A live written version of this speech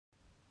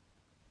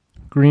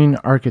Green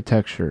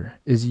architecture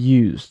is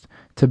used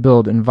to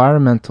build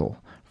environmental,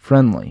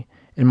 friendly,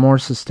 and more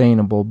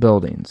sustainable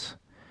buildings.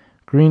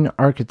 Green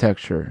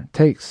architecture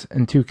takes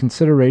into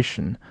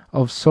consideration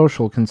of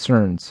social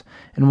concerns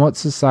and what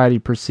society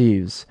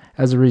perceives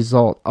as a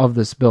result of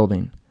this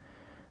building.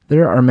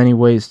 There are many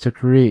ways to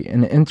create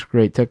and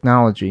integrate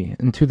technology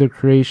into the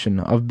creation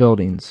of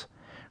buildings.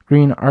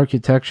 Green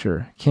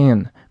architecture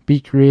can be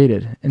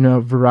created in a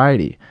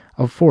variety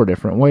of 4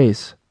 different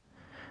ways.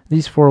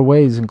 These 4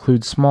 ways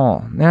include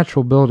small,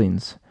 natural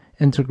buildings,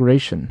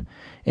 integration,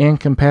 and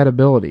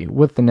compatibility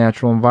with the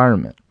natural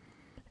environment,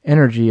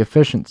 energy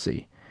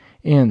efficiency,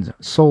 and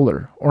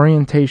solar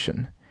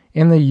orientation,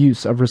 and the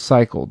use of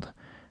recycled,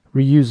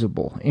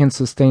 reusable, and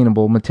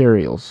sustainable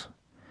materials.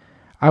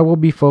 I will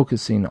be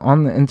focusing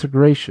on the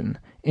integration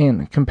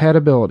and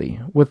compatibility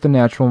with the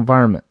natural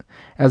environment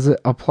as it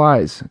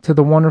applies to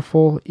the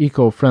wonderful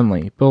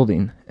eco-friendly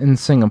building in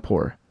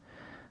Singapore.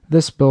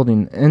 This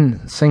building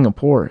in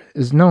Singapore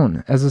is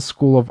known as the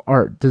School of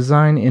Art,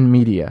 Design, and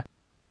Media